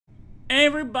Hey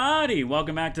everybody,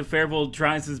 welcome back to Fairvold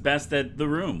Tries His Best at The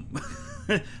Room.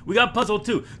 We got puzzle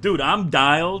 2. Dude, I'm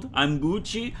dialed, I'm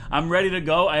Gucci, I'm ready to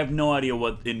go. I have no idea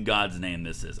what in God's name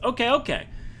this is. Okay.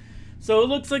 So it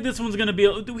looks like this one's gonna be,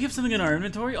 do we have something in our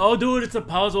inventory? Oh dude, it's a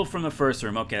puzzle from the first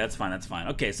room. Okay, that's fine.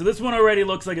 Okay, so this one already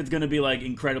looks like it's gonna be like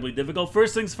incredibly difficult.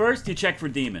 First things first, you check for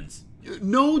demons.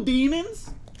 No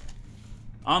demons?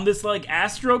 On this like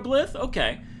astroglyph?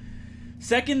 Okay.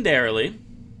 Secondarily,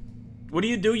 what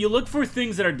do? You look for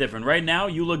things that are different. Right now,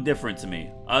 you look different to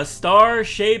me. A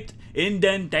star-shaped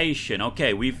indentation.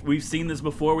 Okay, we've seen this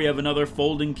before. We have another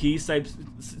folding key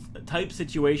type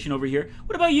situation over here.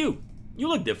 What about you? You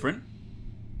look different.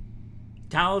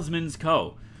 Talisman's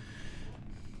Co.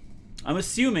 I'm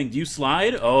assuming, do you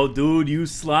slide? Oh, dude, you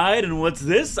slide, and what's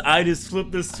this? I just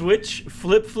flip the switch.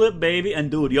 Flip, baby.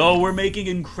 And dude, yo, we're making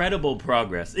incredible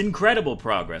progress. Incredible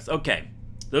progress. Okay.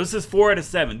 This is 4 out of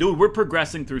 7. Dude, we're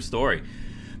progressing through story.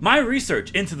 My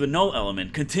research into the null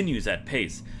element continues at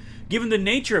pace. Given the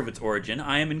nature of its origin,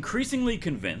 I am increasingly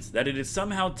convinced that it is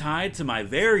somehow tied to my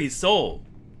very soul.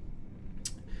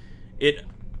 Its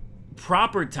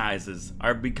properties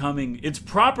are becoming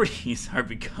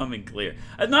clear.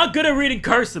 I'm not good at reading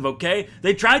cursive, okay?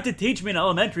 They tried to teach me in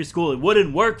elementary school. It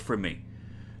wouldn't work for me.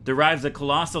 Derives a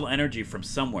colossal energy from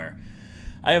somewhere.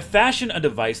 I have fashioned a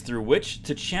device through which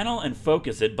to channel and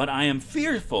focus it, but I am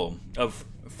fearful of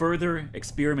further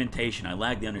experimentation. I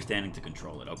lack the understanding to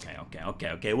control it.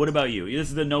 Okay. What about you? This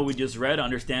is the note we just read.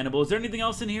 Understandable. Is there anything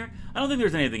else in here? I don't think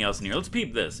there's anything else in here. Let's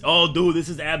peep this. Oh, dude, this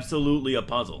is absolutely a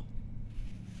puzzle.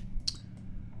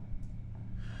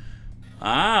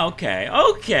 Ah,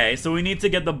 okay. So we need to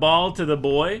get the ball to the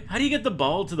boy. How do you get the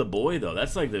ball to the boy, though?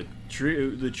 That's like the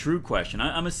true question.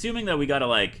 I'm assuming that we gotta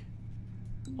like...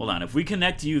 Hold on, if we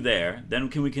connect you there, then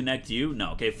can we connect you?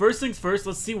 No, okay, first things first,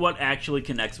 let's see what actually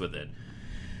connects with it.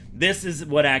 This is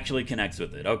what actually connects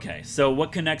with it. Okay, so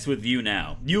what connects with you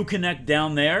now? You connect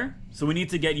down there, so we need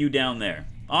to get you down there.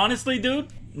 Honestly, dude,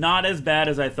 not as bad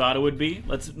as I thought it would be.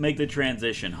 Let's make the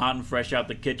transition. Hot and fresh out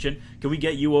the kitchen. Can we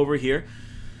get you over here?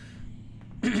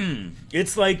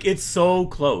 It's like, it's so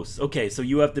close. Okay, so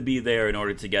you have to be there in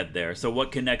order to get there. So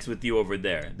what connects with you over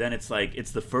there? Then it's like,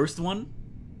 it's the first one?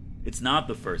 It's not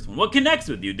the first one. What connects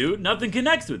with you, dude? Nothing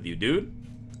connects with you, dude.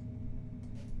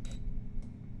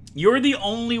 You're the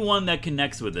only one that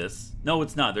connects with this. No,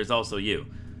 it's not. There's also you.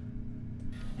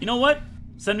 You know what?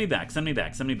 Send me back.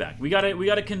 We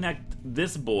gotta connect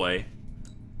this boy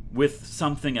with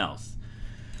something else.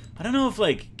 I don't know if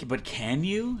like, but can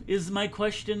you? Is my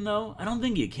question though. I don't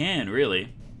think you can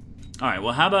really. All right.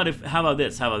 Well, how about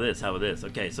this?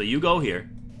 Okay, so you go here.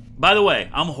 By the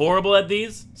way, I'm horrible at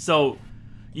these, so.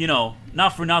 You know,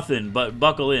 not for nothing, but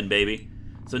buckle in, baby.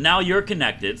 So now you're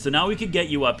connected, so now we could get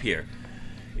you up here.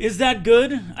 Is that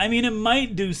good? I mean, it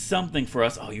might do something for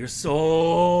us. Oh, you're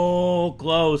so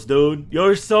close, dude.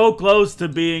 You're so close to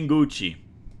being Gucci.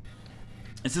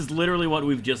 This is literally what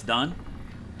we've just done.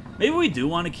 Maybe we do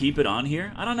want to keep it on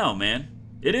here. I don't know, man.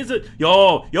 It is a...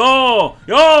 Yo!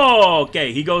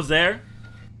 Okay, he goes there.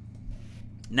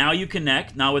 Now you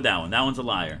connect. Not with that one. That one's a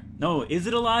liar. No, is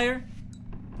it a liar?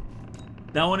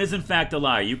 That one is in fact a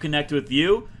liar. You connect with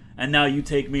you, and now you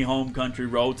take me home, country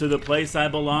road, to the place I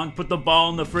belong. Put the ball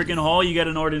in the freaking hole, you get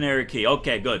an ordinary key.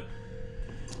 Okay, good.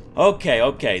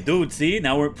 Okay. Dude, see?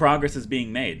 Now progress is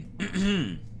being made.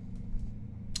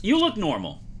 You look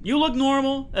normal.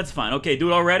 That's fine. Okay,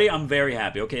 dude, already? I'm very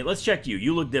happy. Okay, let's check you.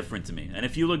 You look different to me. And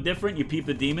if you look different, you peep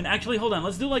the demon. Actually, hold on.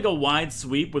 Let's do like a wide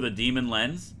sweep with a demon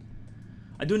lens.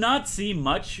 I do not see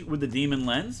much with the demon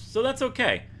lens, so that's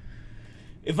okay.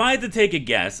 If I had to take a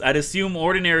guess, I'd assume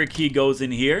ordinary key goes in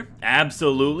here.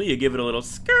 Absolutely. You give it a little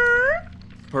skirt.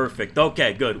 Perfect.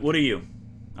 Okay, good. What are you?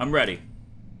 I'm ready.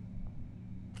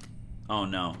 Oh,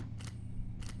 no.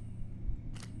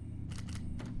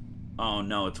 Oh,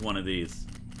 no. It's one of these.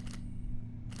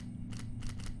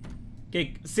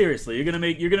 Okay, seriously. You're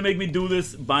gonna make me do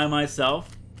this by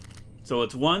myself? So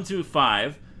it's 1, 2,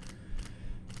 5.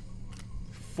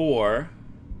 4.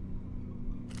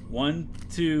 1,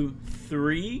 2,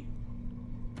 3.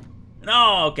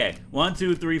 No, okay. 1,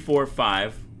 2, 3, 4,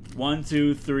 5. 1,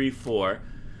 2, 3, 4.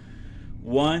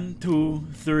 1, 2,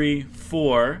 3,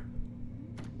 4.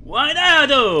 Why not,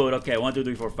 dude? Okay, 1, 2,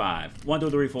 3, 4, 5. 1, 2,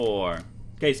 3, 4.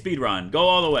 Okay, speed run. Go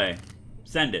all the way.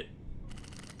 Send it.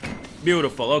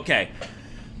 Beautiful. Okay.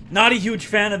 Not a huge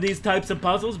fan of these types of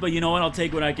puzzles, but you know what? I'll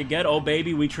take what I could get. Oh,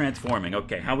 baby, we transforming.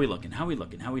 Okay, how we looking?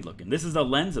 This is a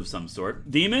lens of some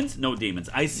sort. Demons? No demons.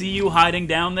 I see you hiding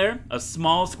down there. A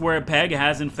small square peg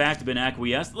has, in fact, been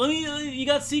acquiesced. You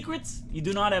got secrets? You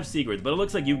do not have secrets, but it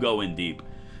looks like you go in deep.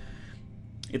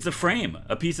 It's a frame,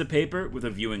 a piece of paper with a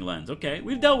viewing lens. Okay,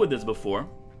 we've dealt with this before.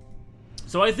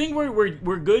 So I think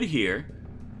we're good here.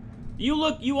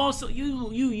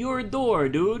 You're a door,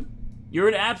 dude. You're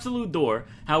an absolute door.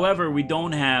 However, we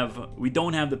don't have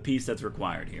the piece that's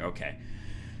required here. Okay.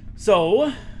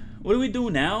 So, what do we do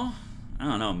now? I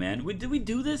don't know, man. Did we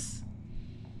do this?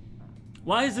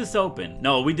 Why is this open?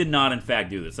 No, we did not, in fact,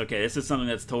 do this. Okay, this is something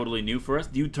that's totally new for us.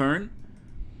 Do you turn?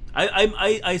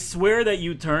 I swear that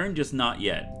you turn, just not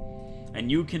yet.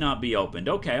 And you cannot be opened.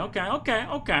 Okay.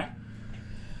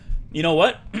 You know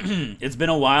what? It's been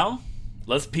a while.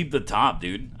 Let's peep the top,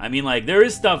 dude. I mean, like, there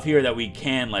is stuff here that we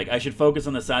can, like, I should focus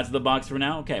on the sides of the box for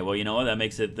now? Okay, well, you know what? That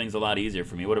makes things a lot easier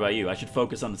for me. What about you? I should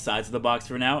focus on the sides of the box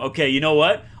for now? Okay, you know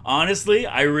what? Honestly,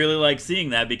 I really like seeing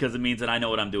that because it means that I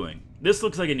know what I'm doing. This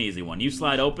looks like an easy one. You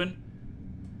slide open.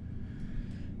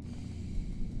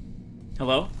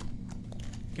 Hello?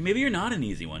 Okay, maybe you're not an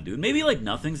easy one, dude. Maybe, like,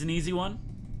 nothing's an easy one.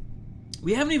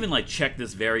 We haven't even, like, checked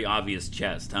this very obvious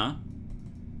chest, huh?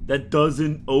 That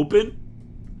doesn't open?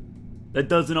 That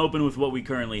doesn't open with what we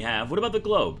currently have. What about the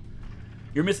globe?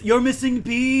 You're missing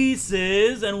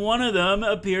pieces, and one of them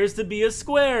appears to be a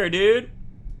square, dude.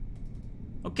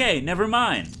 Okay, never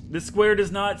mind. This square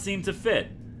does not seem to fit.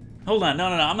 Hold on, no,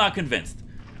 I'm not convinced.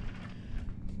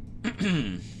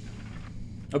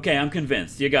 Okay, I'm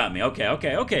convinced. You got me.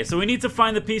 Okay. So we need to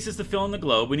find the pieces to fill in the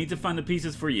globe. We need to find the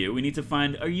pieces for you. We need to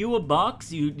find... Are you a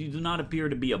box? You do not appear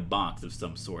to be a box of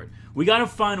some sort. We gotta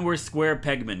find where Square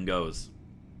Pegman goes.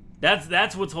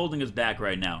 That's what's holding us back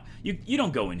right now. You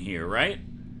don't go in here, right?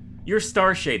 You're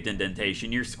star-shaped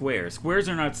indentation. You're square. Squares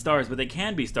are not stars, but they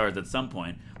can be stars at some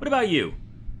point. What about you?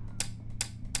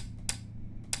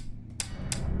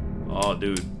 Oh,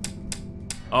 dude.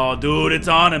 Oh, dude, it's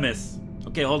ominous.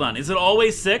 Okay, hold on. Is it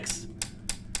always 6?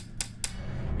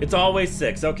 It's always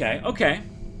 6.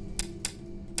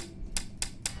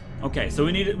 Okay, so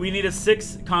we need a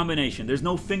 6 combination. There's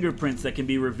no fingerprints that can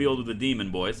be revealed with the demon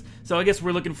boys. So I guess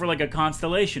we're looking for like a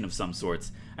constellation of some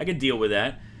sorts. I could deal with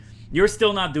that. You're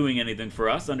still not doing anything for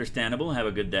us. Understandable. Have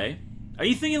a good day. Are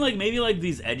you thinking like maybe like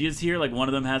these edges here, like one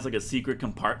of them has like a secret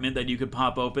compartment that you could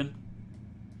pop open?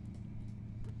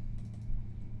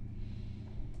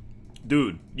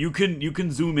 Dude, you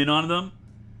can zoom in on them.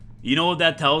 You know what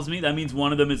that tells me? That means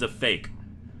one of them is a fake.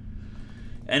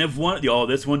 And if one,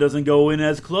 this one doesn't go in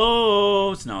as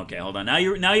close. No, okay, hold on. Now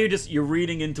you're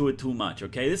reading into it too much.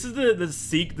 Okay, this is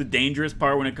the dangerous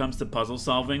part when it comes to puzzle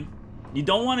solving. You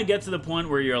don't want to get to the point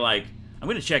where you're like, I'm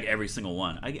gonna check every single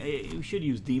one. You should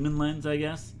use demon lens, I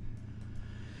guess.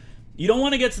 You don't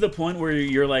want to get to the point where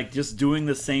you're like just doing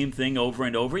the same thing over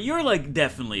and over. You're like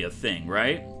definitely a thing,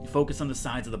 right? You focus on the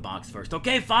sides of the box first.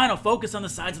 Okay, fine. I'll focus on the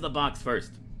sides of the box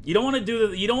first. You don't want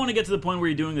to get to the point where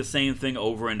you're doing the same thing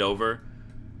over and over,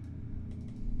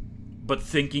 but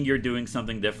thinking you're doing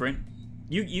something different.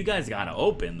 You guys gotta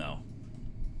open, though.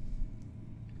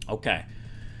 Okay.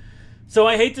 So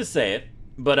I hate to say it,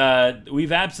 but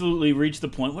we've absolutely reached the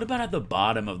point. What about at the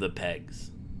bottom of the pegs?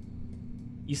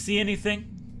 You see anything?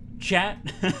 Chat?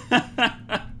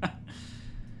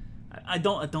 I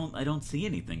don't see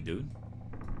anything, dude.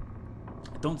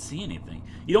 I don't see anything.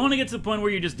 You don't want to get to the point where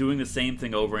you're just doing the same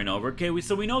thing over and over. Okay,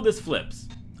 so we know this flips.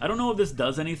 I don't know if this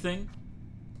does anything,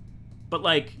 but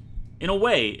like, in a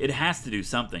way, it has to do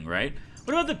something, right?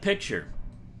 What about the picture?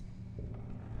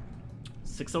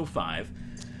 605.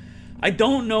 I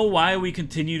don't know why we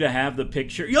continue to have the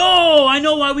picture. Yo, I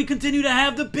know why we continue to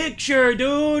have the picture,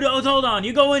 dude. Oh, hold on.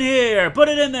 You go in here. Put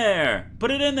it in there.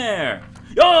 Put it in there.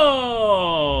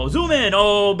 Yo, zoom in.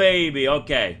 Oh, baby.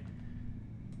 Okay.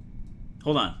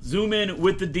 Hold on. Zoom in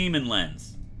with the demon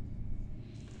lens.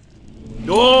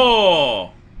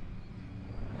 Oh.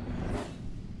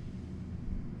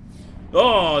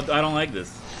 Oh, I don't like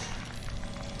this.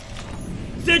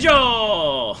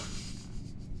 Sigil!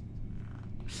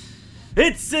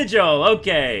 It's Sigil!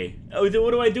 Okay. Oh,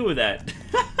 what do I do with that?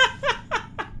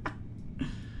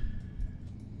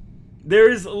 There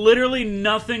is literally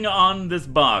nothing on this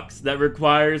box that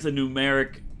requires a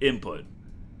numeric input.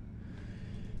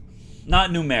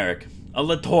 Not numeric. A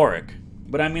litoric.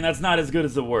 But I mean, that's not as good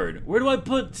as the word. Where do I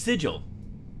put Sigil?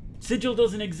 Sigil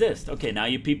doesn't exist. Okay, now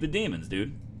you peep the demons,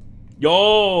 dude.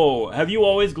 Yo! Have you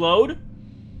always glowed?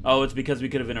 Oh, it's because we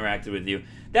could have interacted with you.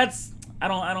 That's... I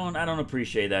don't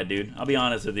appreciate that, dude. I'll be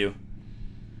honest with you.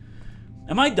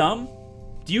 Am I dumb?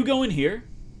 Do you go in here?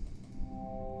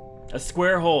 A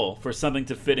square hole for something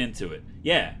to fit into it.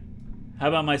 Yeah. How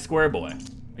about my square boy?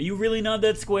 Are you really not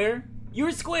that square? You're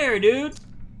square, dude.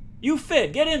 You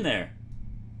fit. Get in there.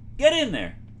 Get in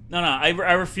there. No, I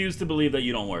refuse to believe that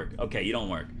you don't work. Okay, you don't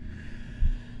work.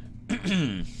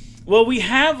 Well, we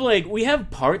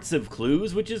have parts of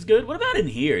clues, which is good. What about in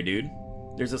here, dude?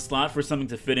 There's a slot for something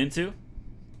to fit into.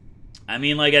 I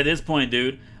mean, like, at this point,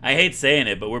 dude, I hate saying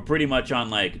it, but we're pretty much on,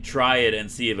 like, try it and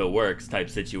see if it works type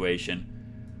situation.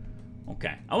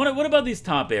 Okay. What about these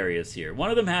top areas here? One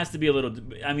of them has to be a little...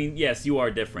 I mean, yes, you are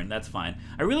different. That's fine.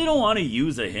 I really don't want to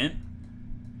use a hint.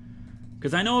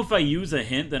 Because I know if I use a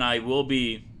hint, then I will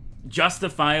be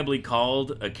justifiably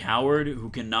called a coward who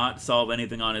cannot solve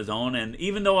anything on his own. And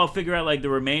even though I'll figure out, like, the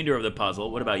remainder of the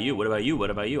puzzle... What about you? What about you? What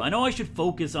about you? I know I should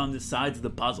focus on the sides of the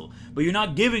puzzle. But you're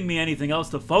not giving me anything else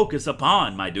to focus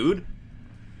upon, my dude.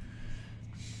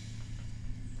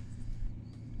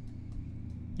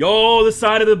 Yo, the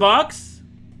side of the box?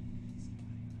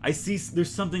 I see there's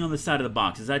something on the side of the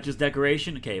box. Is that just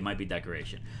decoration? Okay, it might be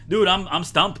decoration. Dude, I'm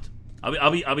stumped.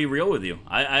 I'll be real with you.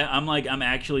 I'm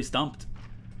actually stumped.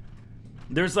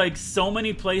 There's like so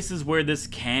many places where this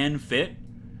can fit,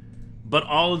 but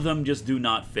all of them just do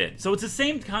not fit. So it's the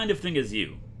same kind of thing as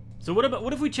you. So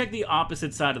what if we check the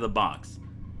opposite side of the box?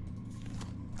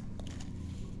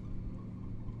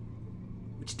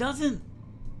 Which doesn't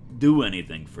do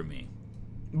anything for me.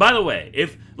 By the way,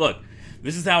 look,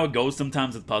 this is how it goes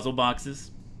sometimes with puzzle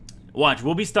boxes. Watch,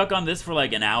 we'll be stuck on this for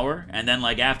like an hour, and then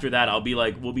like after that, I'll be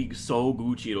like, we'll be so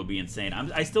Gucci, it'll be insane.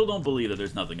 I still don't believe that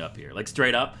there's nothing up here. Like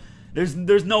straight up, there's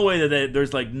no way that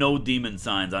there's like no demon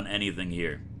signs on anything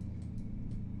here.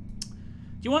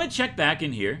 Do you want to check back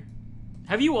in here?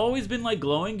 Have you always been like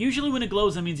glowing? Usually when it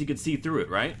glows, that means you can see through it,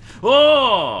 right?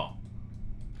 Oh!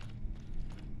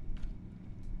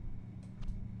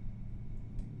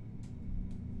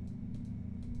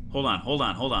 Hold on.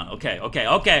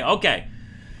 Okay.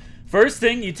 First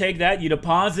thing, you take that, you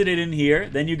deposit it in here,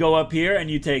 then you go up here and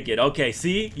you take it. Okay,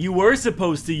 see? You were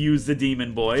supposed to use the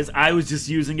demon boys. I was just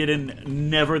using it in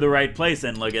never the right place,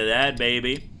 and look at that,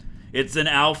 baby. It's an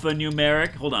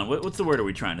alphanumeric. Hold on, what's the word are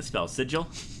we trying to spell? Sigil?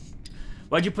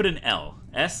 Why'd you put an L?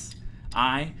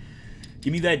 S-I?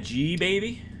 Give me that G,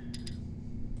 baby.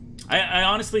 I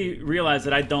honestly realized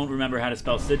that I don't remember how to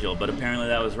spell sigil, but apparently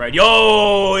that was right.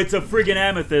 Yo, it's a friggin'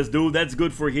 amethyst, dude. That's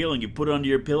good for healing. You put it under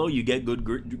your pillow, you get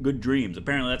good dreams.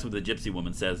 Apparently that's what the gypsy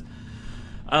woman says.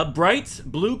 A bright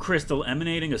blue crystal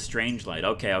emanating a strange light.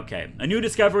 Okay. A new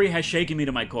discovery has shaken me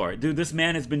to my core. Dude, this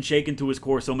man has been shaken to his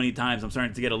core so many times, I'm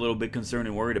starting to get a little bit concerned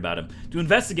and worried about him. To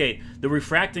investigate the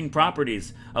refracting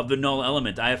properties of the null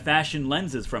element, I have fashioned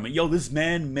lenses from it. Yo, this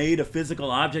man made a physical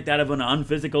object out of an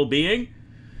unphysical being?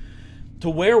 To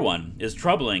wear one is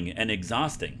troubling and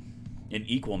exhausting in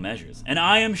equal measures. And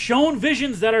I am shown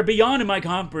visions that are beyond my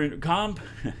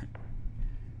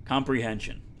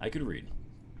comprehension. I could read.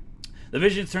 The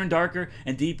visions turn darker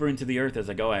and deeper into the earth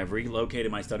as I go. I have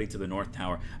relocated my study to the North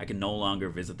Tower. I can no longer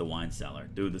visit the wine cellar.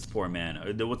 Dude, this poor man.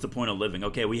 What's the point of living?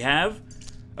 Okay, we have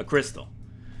a crystal.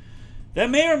 That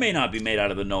may or may not be made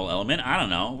out of the null element. I don't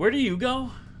know. Where do you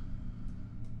go?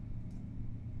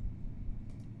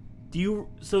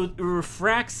 So it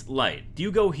refracts light. Do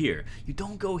you go here? You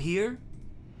don't go here?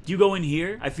 Do you go in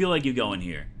here? I feel like you go in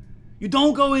here. You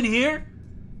don't go in here?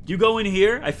 Do you go in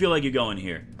here? I feel like you go in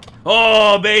here.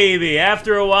 Oh, baby.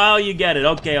 After a while, you get it.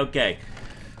 Okay.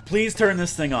 Please turn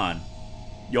this thing on.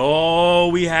 Yo,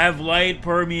 we have light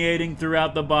permeating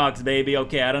throughout the box, baby.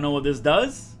 Okay, I don't know what this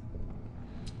does.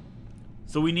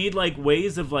 So we need, like,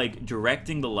 ways of, like,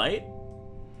 directing the light?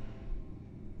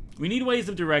 We need ways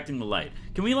of directing the light.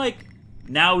 Can we, like...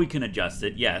 Now we can adjust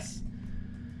it, yes.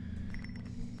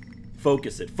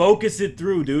 Focus it. Focus it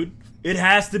through, dude. It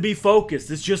has to be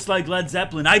focused. It's just like Led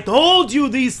Zeppelin. I told you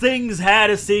these things had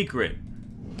a secret.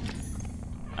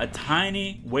 A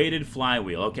tiny weighted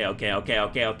flywheel.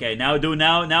 Okay. Now, dude,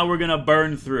 now we're gonna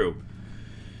burn through.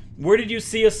 Where did you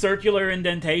see a circular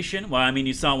indentation? Well, I mean,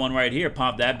 you saw one right here.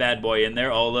 Pop that bad boy in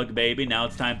there. Oh, look, baby. Now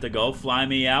it's time to go. Fly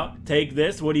me out. Take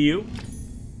this. What are you?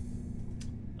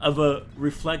 Of a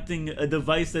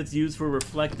device that's used for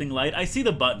reflecting light. I see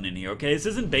the button in here, okay? This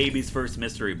isn't baby's first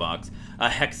mystery box. A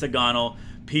hexagonal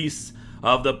piece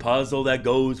of the puzzle that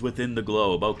goes within the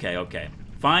globe. Okay.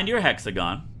 Find your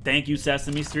hexagon. Thank you,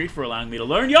 Sesame Street, for allowing me to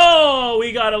learn. Yo,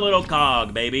 we got a little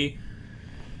cog, baby.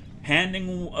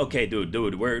 Okay, dude,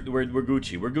 we're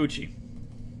Gucci. We're Gucci.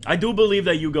 I do believe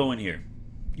that you go in here.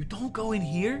 You don't go in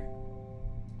here?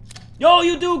 Yo,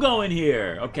 you do go in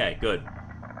here. Okay, good.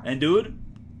 And, dude,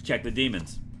 check the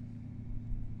demons.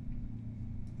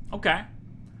 Okay.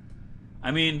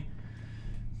 I mean,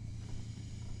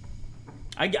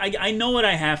 I know what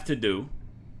I have to do.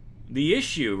 The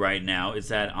issue right now is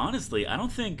that, honestly, I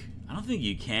don't think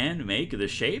you can make the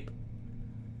shape.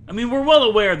 I mean, we're well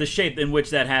aware of the shape in which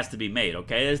that has to be made,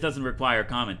 okay? This doesn't require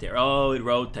commentary. Oh, it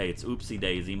rotates. Oopsie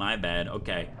daisy, my bad.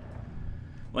 Okay.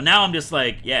 Well, now I'm just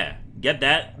like, yeah, get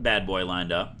that bad boy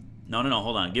lined up. No,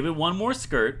 hold on. Give it one more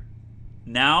skirt.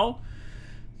 Now,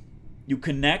 you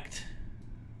connect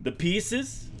the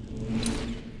pieces.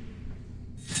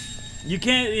 You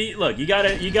can't, look, you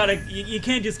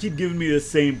can't just keep giving me the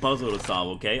same puzzle to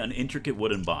solve, okay? An intricate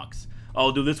wooden box.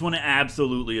 Oh, dude, this one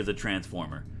absolutely is a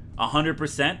transformer.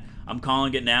 100%. I'm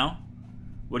calling it now.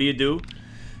 What do?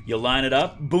 You line it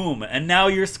up, boom, and now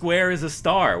your square is a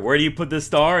star. Where do you put the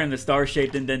star? In the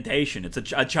star-shaped indentation. It's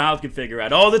a child can figure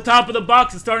out. Oh, the top of the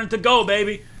box is starting to go,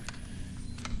 baby.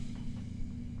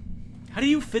 How do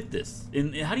you fit this?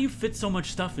 How do you fit so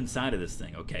much stuff inside of this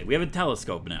thing? Okay, we have a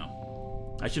telescope now.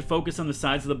 I should focus on the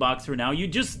sides of the box for now. You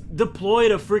just deployed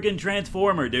a freaking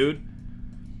transformer, dude.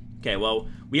 Okay, well,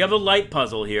 we have a light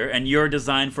puzzle here, and you're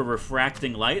designed for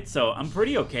refracting light, so I'm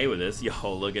pretty okay with this. Yo,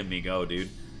 look at me go, dude.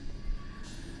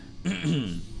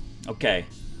 Okay.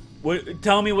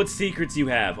 Tell me what secrets you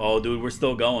have. Oh, dude, we're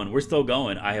still going. We're still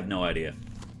going. I have no idea.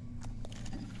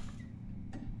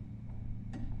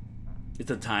 It's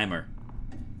a timer.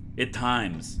 It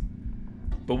times.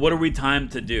 But what are we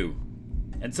timed to do?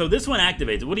 And so this one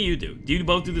activates. What do? Do you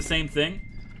both do the same thing?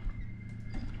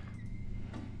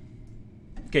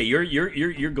 Okay, you're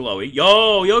glowy.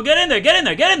 Yo, get in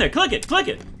there. Click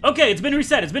it. Okay, it's been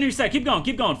reset. Keep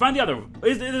going. Find the other one.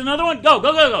 Is there another one?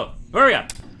 Go. Hurry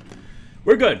up.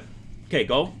 We're good. Okay,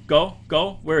 go.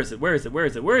 Where is it? Where's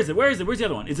the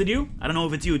other one? Is it you? I don't know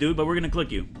if it's you, dude, but we're gonna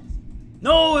click you.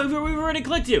 No, we've already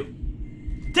clicked you.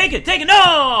 Take it.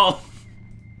 No!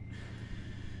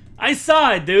 I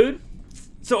saw it, dude.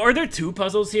 So are there two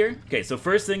puzzles here? Okay, so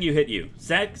first thing, you hit you.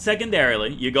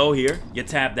 Secondarily, you go here, you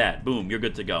tap that. Boom, you're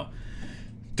good to go.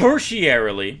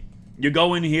 Tertiarily, you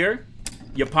go in here,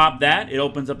 you pop that, it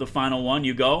opens up the final one,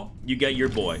 you go, you get your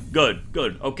boy. Good,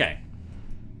 okay.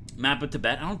 Map of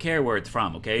Tibet, I don't care where it's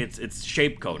from, okay? It's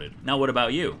shape-coded. Now what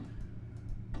about you?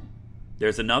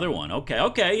 There's another one.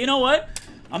 Okay, you know what?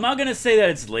 I'm not gonna say that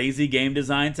it's lazy game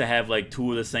design to have like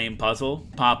two of the same puzzle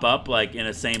pop up like in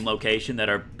a same location that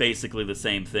are basically the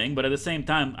same thing, but at the same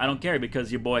time, I don't care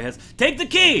because your boy has... Take the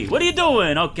key! What are you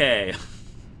doing? Okay.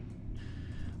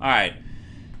 Alright.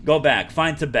 Go back.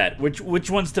 Find Tibet. Which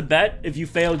one's Tibet? If you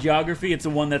fail geography, it's the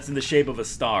one that's in the shape of a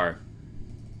star.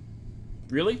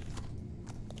 Really?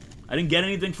 I didn't get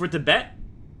anything for Tibet?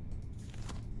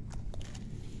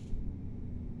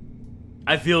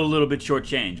 I feel a little bit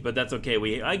shortchanged, but that's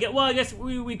okay. I guess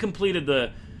we completed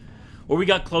we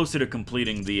got closer to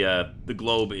completing the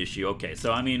globe issue. Okay,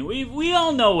 so I mean, we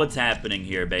all know what's happening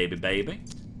here, baby.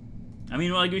 I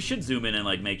mean, like, we should zoom in and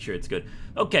like make sure it's good.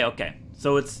 Okay.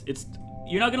 So it's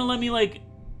you're not gonna let me like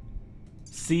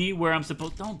see where I'm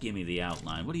supposed. Don't give me the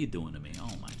outline. What are you doing to me?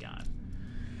 Oh my god.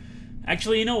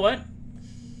 Actually, you know what?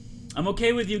 I'm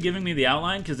okay with you giving me the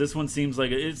outline because this one seems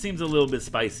like it seems a little bit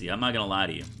spicy. I'm not gonna lie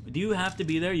to you. Do you have to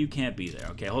be there? You can't be there.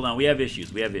 Okay, hold on. We have issues.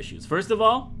 First of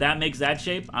all, that makes that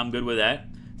shape. I'm good with that.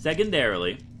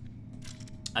 Secondarily,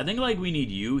 I think like we need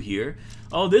you here.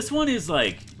 Oh, this one is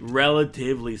like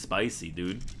relatively spicy,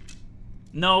 dude.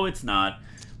 No, it's not.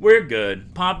 We're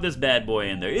good. Pop this bad boy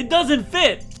in there. It doesn't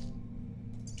fit.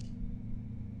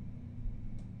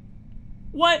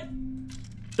 What?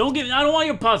 Don't give me. I don't want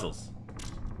your puzzles.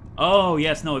 Oh,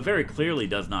 yes, no, it very clearly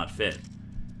does not fit.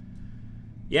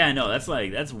 Yeah, no,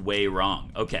 that's way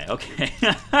wrong. Okay.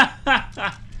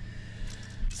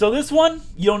 So this one,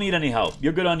 you don't need any help.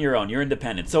 You're good on your own. You're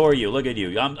independent. So are you. Look at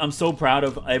you. I'm so proud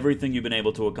of everything you've been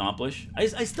able to accomplish. I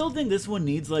still think this one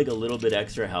needs, like, a little bit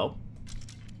extra help.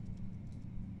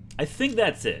 I think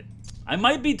that's it. I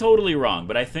might be totally wrong,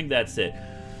 but I think that's it.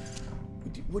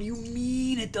 What do you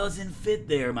mean it doesn't fit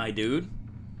there, my dude?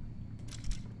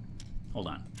 Hold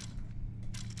on.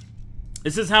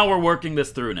 This is how we're working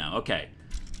this through now. Okay.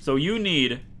 So you're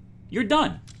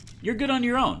done. You're good on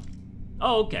your own.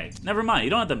 Oh, okay. Never mind.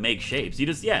 You don't have to make shapes. You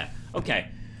just, yeah. Okay.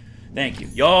 Thank you.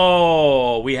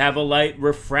 Yo, we have a light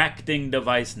refracting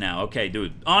device now. Okay,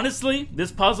 dude. Honestly,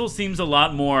 this puzzle seems a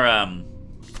lot more,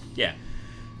 yeah.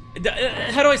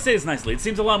 How do I say this nicely? It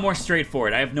seems a lot more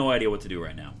straightforward. I have no idea what to do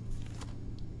right now.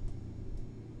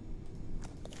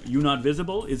 You not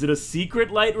visible? Is it a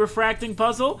secret light refracting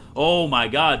puzzle? Oh my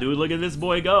god, dude, look at this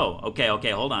boy go. Okay,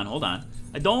 hold on.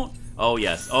 I don't... Oh,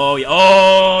 yes. Oh,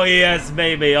 yes,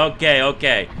 baby.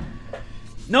 Okay.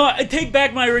 No, I take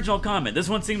back my original comment. This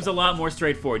one seems a lot more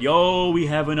straightforward. Yo, we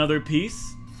have another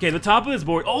piece. Okay, the top of this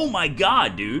board... Oh my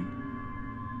god, dude.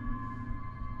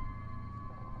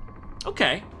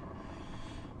 Okay.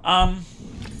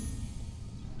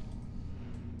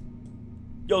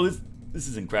 Yo, this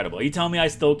is incredible. Are you telling me I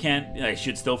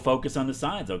should still focus on the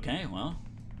sides? Okay, well.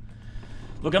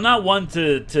 Look, I'm not one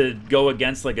to go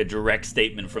against like a direct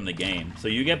statement from the game. So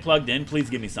you get plugged in, please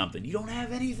give me something. You don't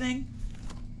have anything?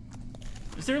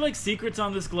 Is there like secrets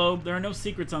on this globe? There are no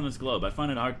secrets on this globe. I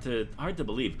find it hard to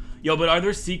believe. Yo, but are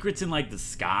there secrets in like the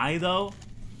sky though?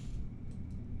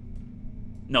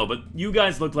 No, but you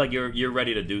guys look like you're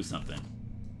ready to do something.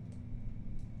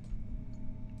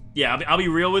 Yeah, I'll be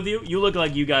real with you. You look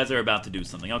like you guys are about to do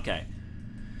something. Okay.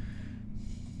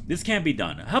 This can't be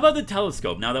done. How about the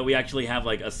telescope now that we actually have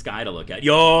like a sky to look at?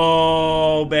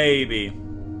 Yo, baby.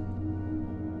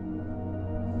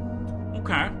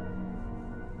 Okay.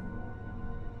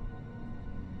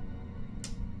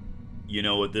 You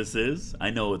know what this is? I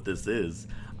know what this is.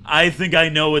 I think I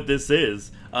know what this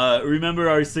is. Remember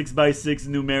our 6x6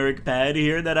 numeric pad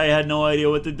here that I had no idea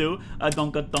what to do?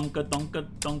 Donka donka donka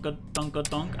donka donka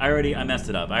donk. I messed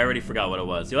it up. I already forgot what it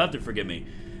was. You'll have to forgive me.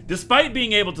 Despite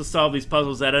being able to solve these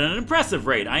puzzles at an impressive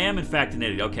rate, I am in fact an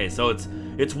idiot. Okay, so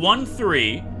it's 1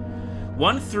 3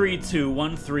 1 3 2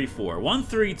 1 3 4 1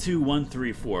 3 2 1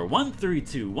 3 4 1 3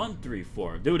 2 1 3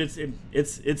 4. Dude,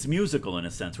 it's musical in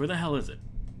a sense. Where the hell is it?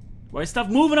 Why is stuff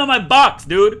moving on my box,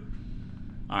 dude?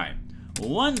 All right.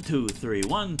 1 2 3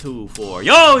 1 2 4.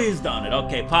 Yo, he's done it.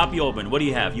 Okay, pop you open. What do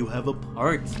you have? You have a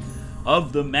part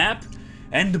of the map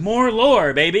and more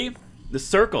lore, baby. The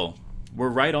circle. We're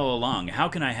right all along. How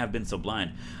can I have been so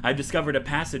blind? I've discovered a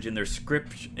passage in their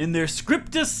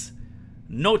scriptus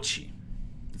noci.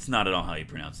 It's not at all how you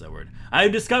pronounce that word.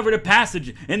 I've discovered a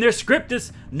passage in their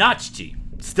scriptus noci.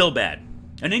 Still bad.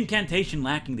 An incantation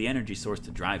lacking the energy source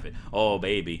to drive it. Oh,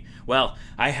 baby. Well,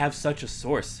 I have such a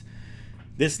source.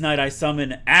 This night I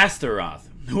summon Astaroth.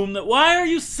 Why are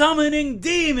you summoning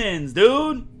demons,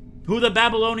 dude? Who the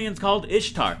Babylonians called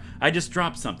Ishtar. I just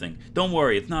dropped something. Don't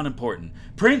worry, it's not important.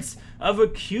 Prince of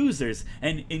accusers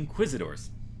and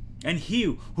inquisitors. And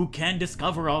he who can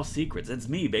discover all secrets. It's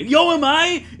me, baby. Yo, am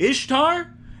I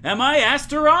Ishtar? Am I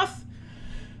Astaroth?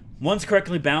 Once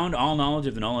correctly bound, all knowledge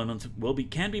of the null elements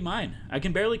can be mine. I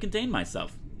can barely contain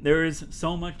myself. There is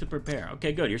so much to prepare.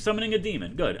 Okay, good. You're summoning a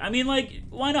demon. Good. I mean, like,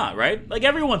 why not, right? Like,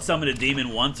 everyone summoned a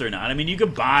demon once or not. I mean, you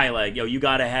could buy, like, yo, you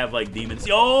gotta have, like, demons.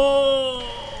 Yo!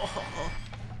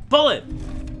 Pull it!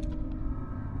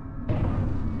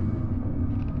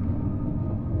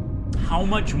 How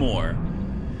much more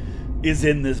is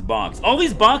in this box? All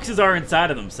these boxes are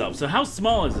inside of themselves, so how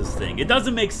small is this thing? It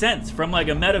doesn't make sense from, like,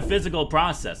 a metaphysical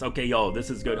process. Okay, yo, this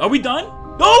is good. Are we done?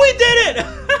 Oh, we did it!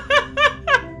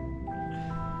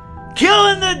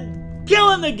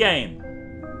 Killing the game.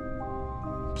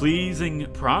 Pleasing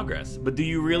progress. But do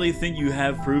you really think you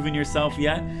have proven yourself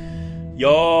yet?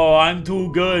 Yo, I'm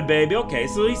too good, baby. Okay,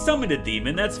 so he summoned a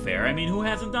demon. That's fair. I mean, who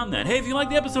hasn't done that? Hey, if you like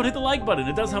the episode, hit the like button.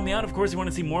 It does help me out. Of course, if you want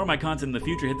to see more of my content in the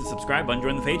future, hit the subscribe button,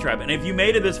 join the Fae Tribe. And if you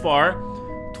made it this far,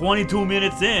 22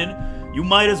 minutes in, you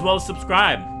might as well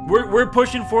subscribe. We're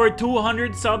pushing for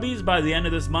 200 subbies by the end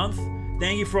of this month.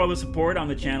 Thank you for all the support on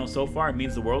the channel so far. It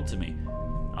means the world to me.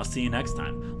 I'll see you next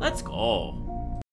time. Let's go.